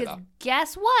 They are, because though.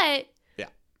 Guess what? Yeah.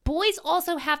 Boys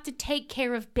also have to take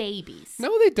care of babies.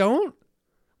 No, they don't.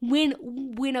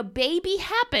 When a baby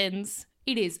happens,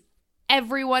 it is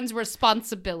everyone's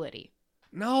responsibility.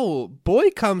 No, boy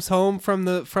comes home from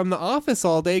the office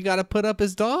all day, got to put up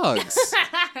his dogs.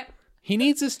 He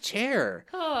needs his chair.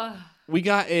 We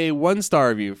got a 1-star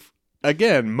review.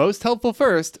 Again, most helpful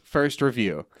first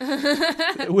review.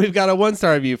 We've got a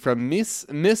 1-star review from Miss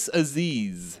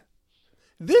Aziz.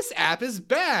 This app is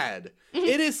bad.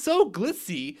 It is so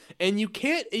glitzy, and you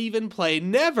can't even play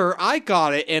Never I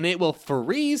Got It, and it will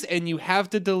freeze, and you have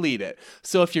to delete it.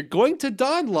 So if you're going to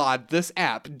download this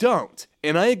app, don't.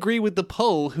 And I agree with the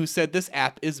poll who said this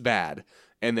app is bad.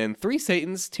 And then 3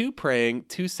 Satans, 2 praying,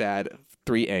 2 sad,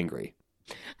 3 angry.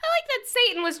 I like that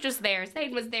Satan was just there.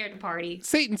 Satan was there to party.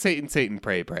 Satan, Satan, Satan,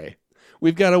 pray, pray.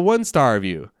 We've got a 1-star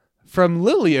review from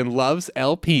Lillian Loves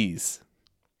LPs.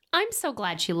 I'm so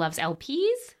glad she loves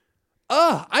LPs.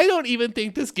 I don't even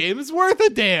think this game is worth a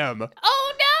damn.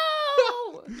 Oh,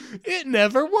 no! It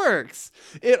never works.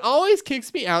 It always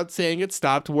kicks me out saying it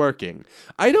stopped working.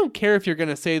 I don't care if you're going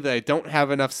to say that I don't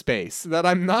have enough space, that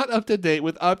I'm not up to date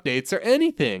with updates or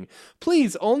anything.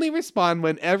 Please only respond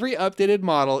when every updated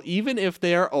model, even if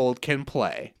they are old, can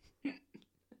play.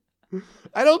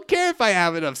 I don't care if I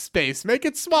have enough space. Make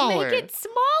it smaller. Make it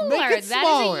smaller. Make it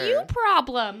smaller. That is a you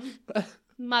problem,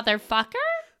 motherfucker.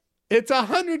 It's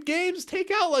 100 games. Take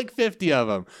out 50 of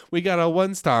them. We got a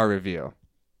 1-star review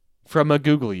from a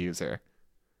Google user.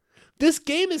 This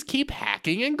game is keep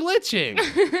hacking and glitching.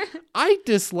 I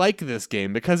dislike this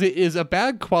game because it is a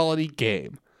bad quality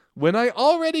game. When I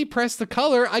already press the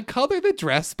color, I color the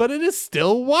dress, but it is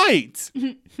still white.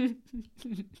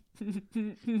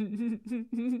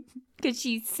 Because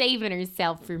she's saving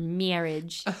herself for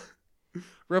marriage.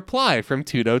 Reply from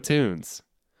Tudo Tunes.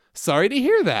 Sorry to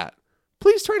hear that.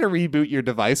 Please try to reboot your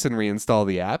device and reinstall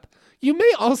the app. You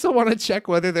may also want to check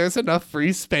whether there's enough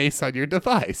free space on your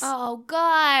device. Oh,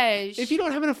 gosh. If you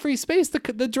don't have enough free space,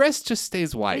 the dress just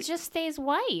stays It white. just stays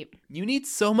white. You need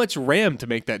so much RAM to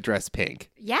make that dress pink.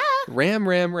 Yeah. RAM.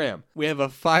 We have a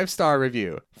 5-star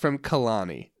review from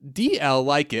Kalani. DL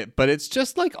like it, but it's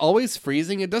just like always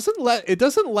freezing. It doesn't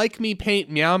like me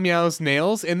paint Meow Meow's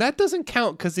nails, and that doesn't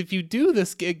count because if you do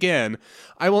this again,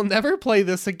 I will never play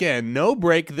this again. No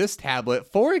break this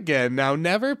tablet. 4 again. Now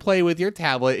never play with your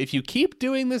tablet if you keep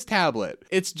doing this tablet.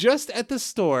 It's just at the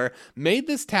store. Made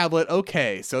this tablet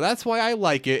okay, so that's why I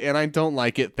like it, and I don't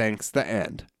like it. Thanks. The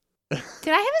end.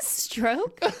 Did I have a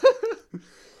stroke?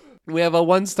 We have a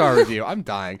 1-star review. I'm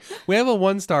dying. We have a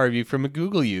 1-star review from a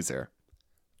Google user.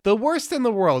 The worst in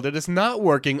the world. It is not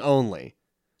working only.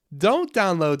 Don't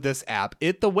download this app.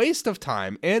 It's the waste of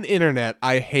time and internet.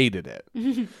 I hated it.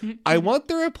 I want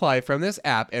the reply from this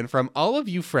app and from all of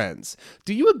you friends.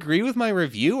 Do you agree with my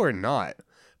review or not?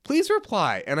 Please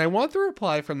reply, and I want the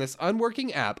reply from this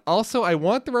unworking app. Also, I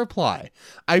want the reply.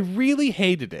 I really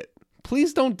hated it.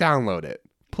 Please don't download it.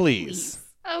 Please.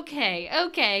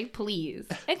 Okay, please.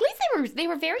 At least they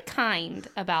were very kind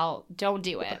about don't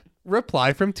do it.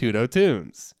 Reply from Tudo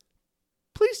Tunes.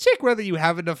 Please check whether you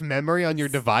have enough memory on your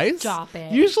device. Stop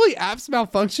it. Usually apps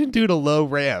malfunction due to low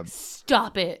RAM.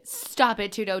 Stop it,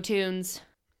 Tudo Tunes.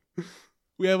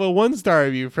 We have a 1-star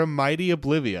review from Mighty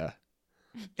Oblivia.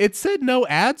 It said no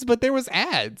ads, but there was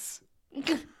ads.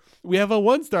 We have a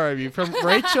 1-star review from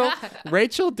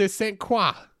Rachel de Saint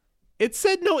Croix. It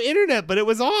said no internet, but it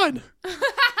was on.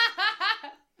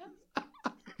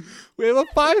 We have a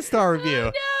 5-star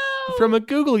review from a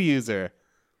Google user.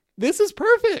 This is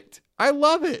perfect. I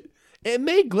love it. It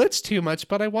may glitch too much,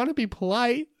 but I want to be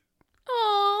polite.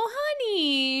 Oh,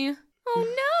 honey.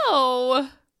 Oh, no.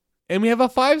 And we have a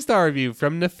 5-star review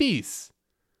from Nafis.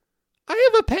 I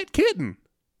have a pet kitten.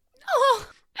 Oh,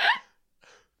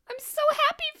 I'm so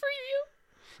happy for you.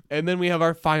 And then we have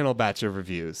our final batch of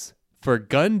reviews for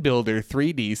Gun Builder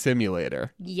 3D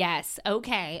Simulator. Yes.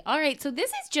 Okay. All right. So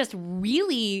this is just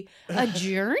really a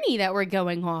journey that we're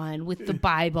going on with the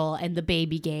Bible and the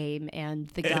baby game and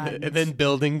the guns. And then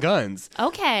building guns.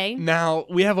 Okay. Now,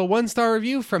 we have a 1-star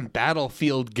review from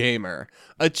Battlefield Gamer.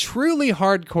 A truly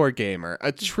hardcore gamer.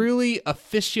 A truly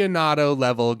aficionado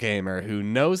level gamer who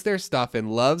knows their stuff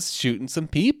and loves shooting some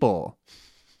people.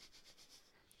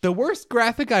 The worst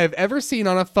graphic I have ever seen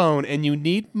on a phone, and you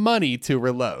need money to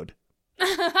reload.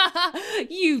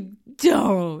 You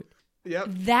don't. Yep.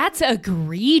 That's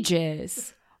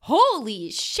egregious. Holy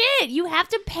shit. You have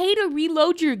to pay to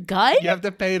reload your gun? You have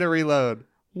to pay to reload.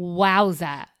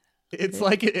 Wowza. It's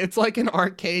like an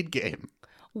arcade game.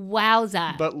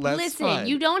 Wowza. But less Listen, fun.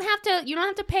 you don't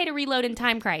have to pay to reload in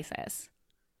Time Crisis.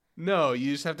 No,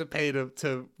 you just have to pay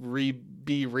to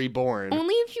be reborn.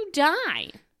 Only if you die.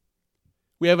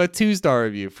 We have a 2-star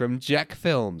review from Jack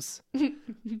Films.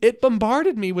 It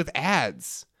bombarded me with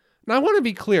ads. Now, I want to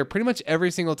be clear. Pretty much every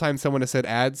single time someone has said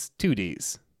ads,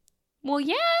 2Ds. Well,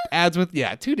 yeah. Ads with,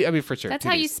 2D. I mean, for sure. That's 2Ds.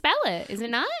 how you spell it, is it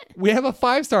not? We have a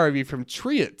 5-star review from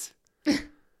Triot.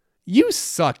 You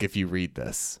suck if you read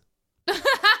this.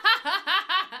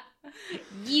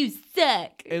 You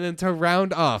suck. And then to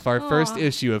round off our first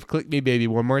issue of Click Me Baby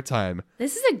one more time.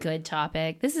 This is a good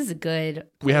topic. This is a good.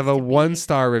 We have a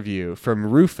 1-star review from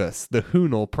Rufus, the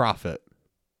Hoonal Prophet.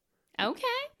 Okay.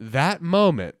 That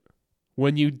moment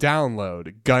when you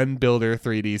download Gun Builder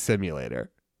 3D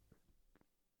Simulator.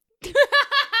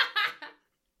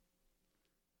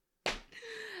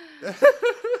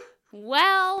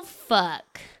 Well,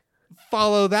 fuck.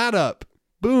 Follow that up.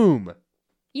 Boom.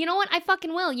 You know what? I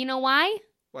fucking will. You know why?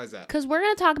 Why is that? Because we're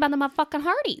going to talk about the motherfucking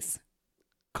Hardys.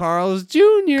 Carl's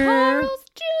Jr. Carl's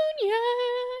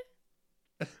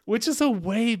Jr. Which is a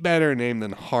way better name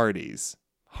than Hardee's.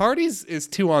 Hardee's is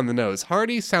too on the nose.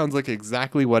 Hardee's sounds like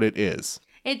exactly what it is.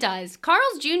 It does.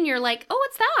 Carl's Jr. Like, oh,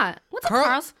 what's that? What's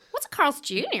a Carl's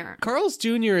Jr.? Carl's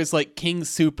Jr. is like King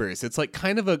Supers. It's like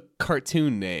kind of a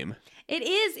cartoon name. It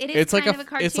is. It's kind like of a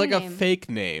cartoon It's like name. a fake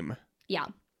name. Yeah.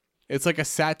 It's like a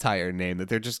satire name that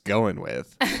they're just going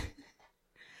with.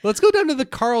 Let's go down to the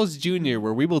Carl's Jr.,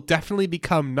 where we will definitely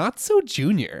become not so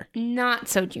junior. Not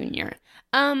so junior.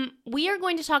 We are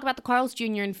going to talk about the Carl's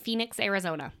Jr. in Phoenix,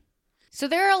 Arizona. So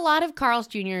there are a lot of Carl's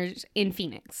Jr.'s in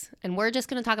Phoenix, and we're just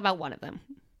going to talk about one of them.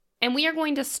 And we are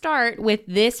going to start with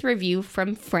this review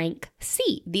from Frank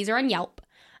C. These are on Yelp.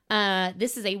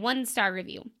 This is a 1-star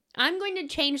review. I'm going to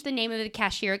change the name of the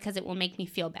cashier because it will make me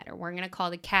feel better. We're going to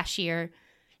call the cashier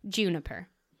Juniper.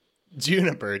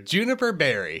 Juniper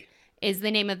Berry Is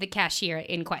the name of the cashier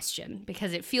in question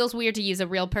because it feels weird to use a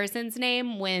real person's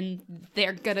name when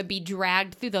they're going to be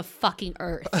dragged through the fucking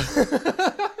earth.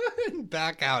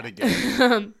 Back out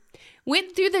again.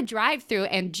 Went through the drive-thru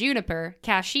and Juniper,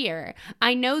 cashier.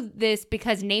 I know this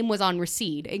because name was on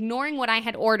receipt, ignoring what I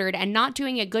had ordered and not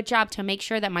doing a good job to make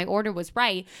sure that my order was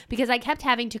right because I kept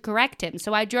having to correct him.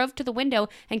 So I drove to the window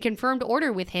and confirmed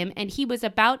order with him, and he was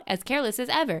about as careless as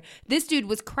ever. This dude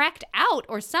was cracked out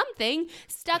or something,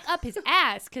 stuck up his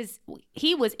ass because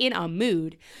he was in a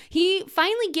mood. He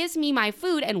finally gives me my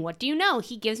food, and what do you know?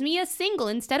 He gives me a single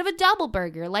instead of a double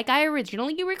burger like I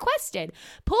originally requested.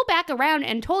 Pull back around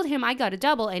and told him I got a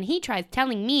double, and he tries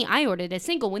telling me I ordered a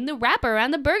single when the wrapper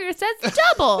around the burger says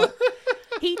double.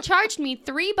 He charged me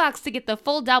 $3 to get the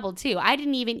full double too. I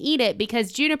didn't even eat it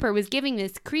because Juniper was giving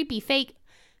this creepy fake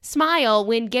smile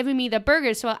when giving me the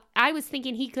burger, so I was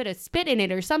thinking he could have spit in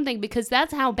it or something because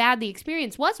that's how bad the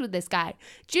experience was with this guy.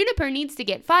 Juniper needs to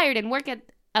get fired and work at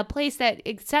a place that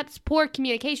accepts poor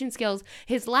communication skills,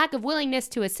 his lack of willingness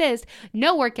to assist,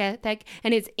 no work ethic,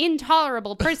 and his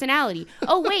intolerable personality.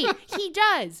 Oh, wait, he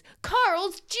does.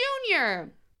 Carl's Jr.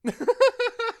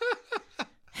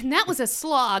 And that was a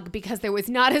slog because there was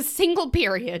not a single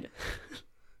period.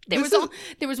 There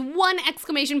was one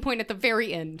exclamation point at the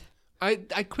very end.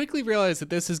 I quickly realized that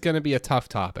this is going to be a tough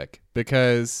topic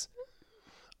because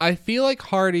I feel like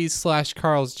Hardee's /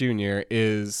 Carl's Jr.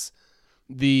 is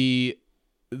the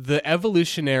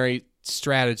evolutionary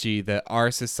strategy that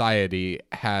our society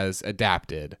has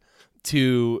adapted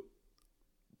to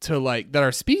like that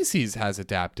our species has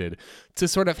adapted to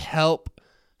sort of help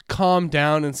calm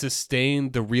down and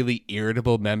sustain the really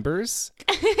irritable members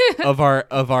of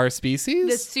our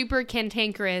species. The super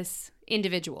cantankerous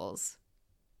individuals.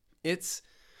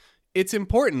 It's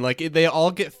important. Like they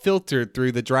all get filtered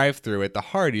through the drive-thru at the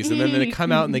Hardee's, and then they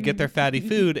come out and they get their fatty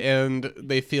food and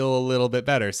they feel a little bit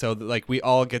better. So like we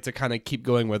all get to kind of keep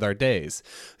going with our days.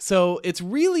 So it's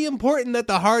really important that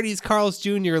the Hardee's Carl's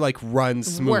Jr. like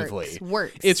runs smoothly.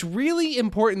 Works. It's really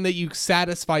important that you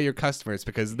satisfy your customers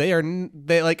because they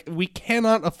like we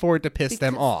cannot afford to piss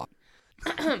them off.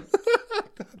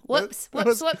 Whoops.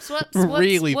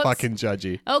 Really fucking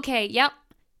judgy. Okay, yep.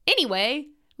 Anyway,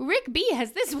 Rick B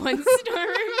has this 1-star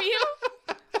review.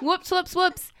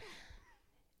 Whoops.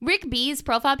 Rick B's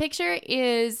profile picture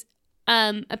is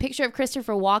a picture of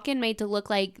Christopher Walken made to look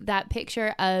like that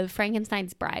picture of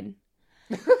Frankenstein's bride.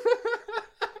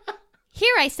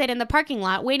 Here I sit in the parking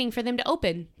lot waiting for them to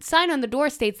open. Sign on the door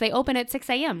states they open at 6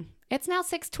 a.m. It's now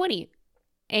 6:20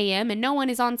 a.m. and no one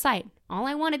is on site. All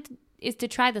I wanted is to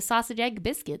try the sausage egg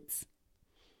biscuits.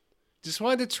 Just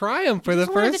wanted to try them for the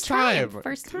first time.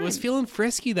 First time. Was feeling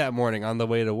frisky that morning on the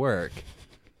way to work. I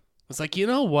was like, you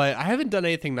know what? I haven't done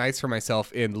anything nice for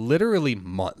myself in literally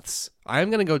months.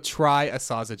 I'm going to go try a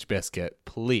sausage biscuit,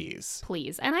 please.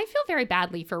 Please. And I feel very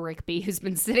badly for Rick B, who's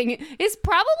been is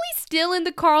probably still in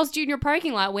the Carl's Jr.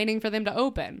 parking lot waiting for them to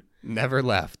open. Never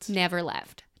left.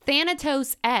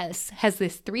 Thanatos S has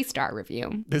this 3-star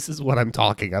review. This is what I'm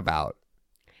talking about.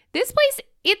 This place,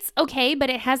 it's okay, but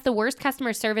it has the worst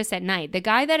customer service at night. The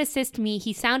guy that assisted me,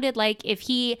 he sounded like if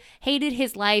he hated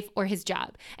his life or his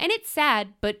job. And it's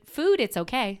sad, but food, it's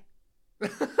okay.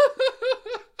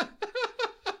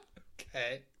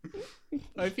 Okay.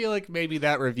 I feel like maybe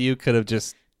that review could have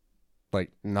just,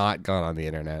 like, not gone on the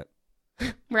internet.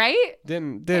 Right?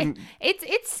 Didn't.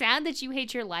 It's sad that you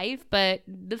hate your life, but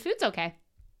the food's okay.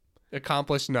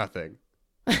 Accomplished nothing.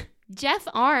 Jeff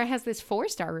R has this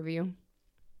 4-star review.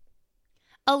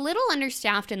 A little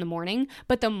understaffed in the morning,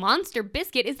 but the Monster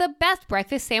Biscuit is the best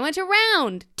breakfast sandwich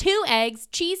around. 2 eggs,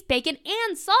 cheese, bacon,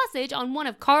 and sausage on one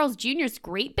of Carl's Jr.'s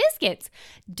great biscuits.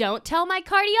 Don't tell my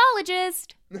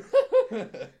cardiologist.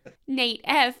 Nate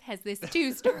F has this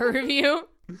 2-star review.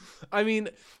 I mean,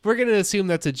 we're going to assume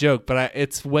that's a joke, but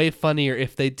it's way funnier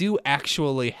if they do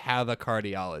actually have a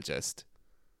cardiologist.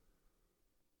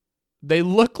 They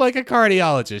look like a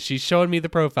cardiologist. She's showing me the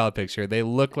profile picture. They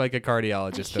look like a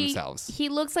cardiologist themselves. He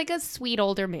looks like a sweet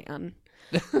older man.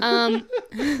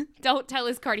 Don't tell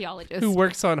his cardiologist. Who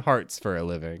works on hearts for a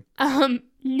living.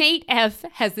 Nate F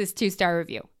has this 2-star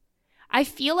review. I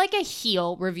feel like a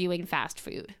heel reviewing fast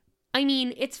food. I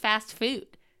mean, it's fast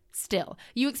food. Still,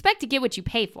 you expect to get what you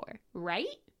pay for, right?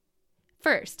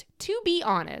 First, to be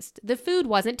honest, the food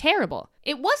wasn't terrible.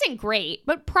 It wasn't great,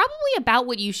 but probably about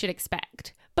what you should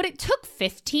expect. But it took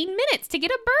 15 minutes to get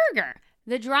a burger.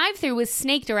 The drive-thru was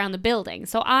snaked around the building,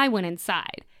 so I went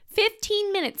inside.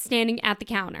 15 minutes standing at the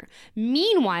counter.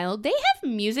 Meanwhile, they have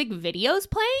music videos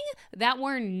playing that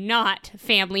were not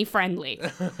family friendly.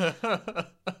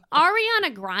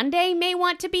 Ariana Grande may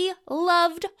want to be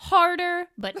loved harder,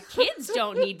 but kids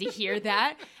don't need to hear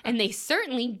that, and they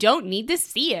certainly don't need to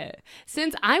see it.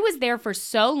 Since I was there for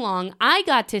so long, I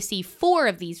got to see 4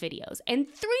 of these videos, and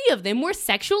 3 of them were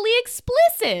sexually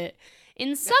explicit.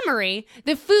 In summary,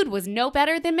 the food was no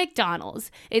better than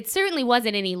McDonald's. It certainly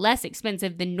wasn't any less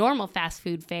expensive than normal fast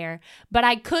food fare, but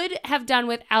I could have done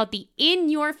without the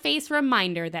in-your-face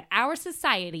reminder that our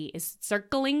society is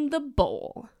circling the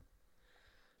bowl.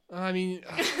 I mean...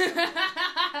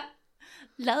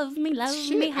 Love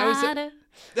me harder.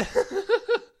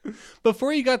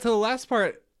 Before you got to the last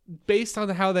part, based on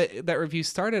how that review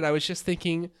started, I was just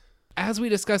thinking... As we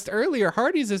discussed earlier,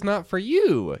 Hardee's is not for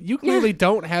you. You clearly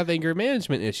don't have anger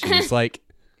management issues. Like,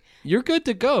 you're good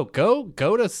to go.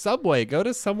 Go to Subway. Go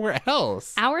to somewhere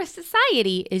else. Our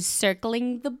society is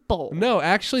circling the bowl. No,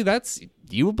 actually,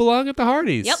 you belong at the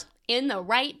Hardee's. Yep, in the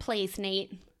right place,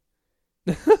 Nate.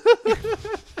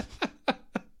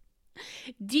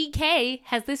 DK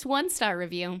has this 1-star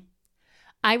review.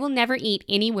 I will never eat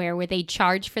anywhere where they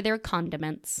charge for their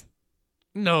condiments.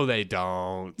 No, they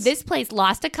don't. This place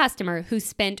lost a customer who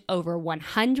spent over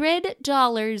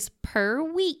 $100 per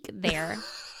week there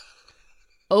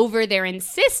over their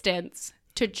insistence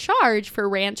to charge for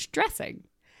ranch dressing.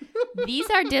 These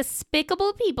are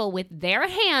despicable people with their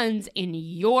hands in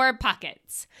your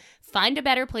pockets. Find a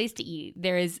better place to eat.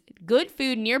 There is good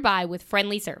food nearby with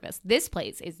friendly service. This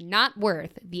place is not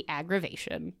worth the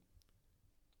aggravation.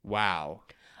 Wow.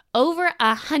 Over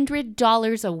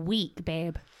 $100 a week,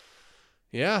 babe.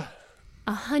 Yeah.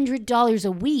 $100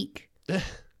 a week.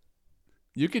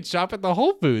 You could shop at the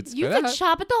Whole Foods. You could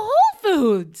shop at the Whole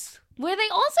Foods, where they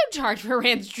also charge for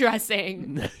ranch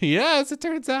dressing. Yeah, as it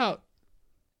turns out.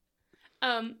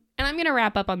 And I'm gonna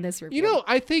wrap up on this review. You know,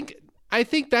 I think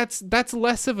that's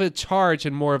less of a charge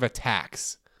and more of a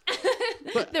tax.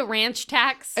 The ranch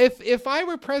tax. If I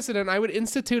were president, I would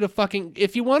institute a fucking...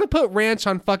 If you want to put ranch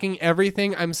on fucking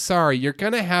everything, I'm sorry, you're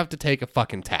gonna have to take a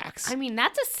fucking tax. I mean,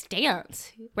 that's a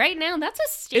stance. Right now, that's a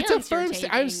stance. It's a firm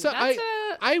stance.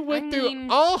 I went through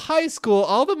all high school.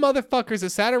 All the motherfuckers that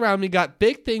sat around me got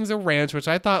big things of ranch, which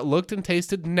I thought looked and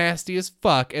tasted nasty as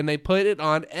fuck, and they put it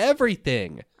on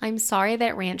everything. I'm sorry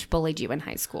that ranch bullied you in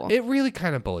high school. It really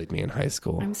kind of bullied me in high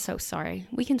school. I'm so sorry.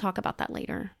 We can talk about that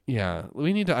later. Yeah,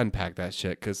 we need to unpack that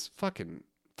shit, because fuck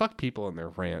people and their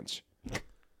ranch.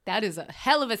 That is a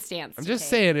hell of a stance. I'm just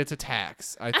saying it's a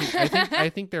tax. I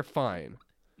think they're fine.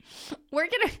 We're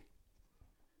gonna...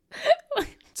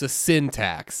 It's a sin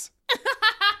tax.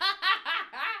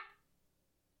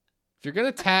 If you're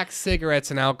gonna tax cigarettes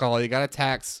and alcohol, you gotta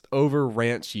tax over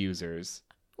ranch users.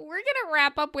 We're gonna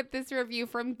wrap up with this review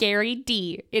from Gary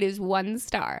D. It is 1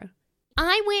 star.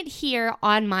 I went here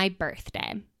on my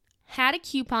birthday. Had a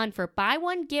coupon for buy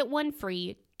one, get one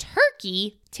free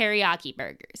turkey teriyaki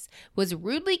burgers. Was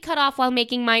rudely cut off while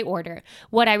making my order.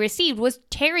 What I received was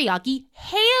teriyaki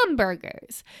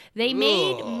hamburgers. They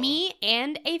made me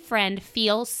and a friend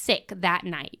feel sick that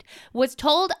night. Was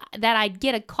told that I'd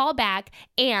get a call back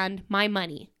and my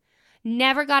money.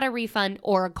 Never got a refund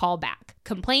or a call back.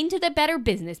 Complained to the Better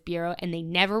Business Bureau and they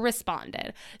never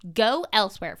responded. Go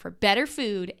elsewhere for better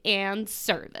food and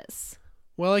service.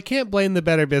 Well, I can't blame the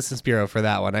Better Business Bureau for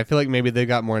that one. I feel like maybe they've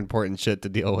got more important shit to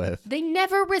deal with. They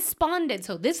never responded,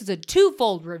 so this is a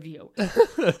 2-fold review.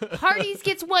 Hardee's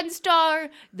gets 1 star,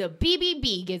 the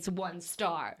BBB gets 1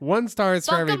 star. 1 star is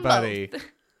for everybody.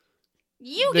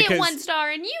 You get 1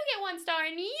 star, and you get 1 star,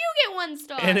 and you get 1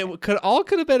 star. And it could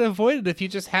have been avoided if you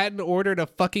just hadn't ordered a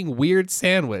fucking weird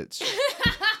sandwich.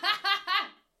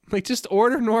 Like, just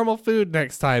order normal food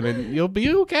next time, and you'll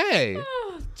be okay.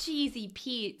 Oh, cheesy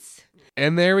Pete's.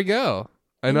 And there we go.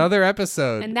 Another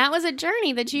episode. And that was a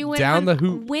journey that you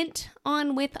went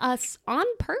on with us on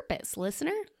purpose,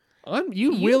 listener.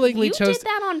 You willingly chose. You did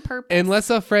that on purpose. Unless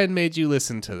a friend made you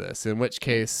listen to this, in which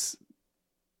case,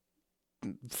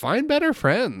 find better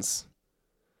friends.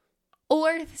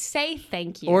 Or say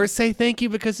thank you. Or say thank you,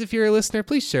 because if you're a listener,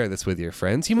 please share this with your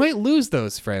friends. You might lose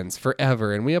those friends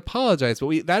forever, and we apologize,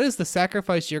 but that is the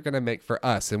sacrifice you're going to make for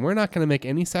us, and we're not going to make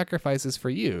any sacrifices for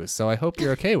you, so I hope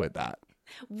you're okay with that.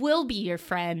 We'll be your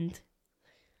friend.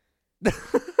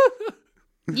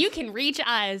 You can reach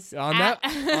us. On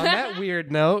that weird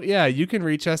note, yeah, you can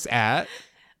reach us at...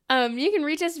 You can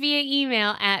reach us via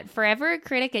email at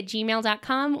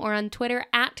forevercritic@gmail.com or on Twitter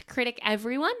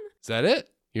 @criticeveryone. Is that it?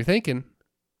 You're thinking.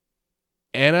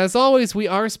 And as always, we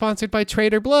are sponsored by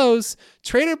Trader Blows.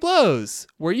 Trader Blows,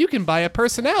 where you can buy a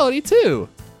personality too.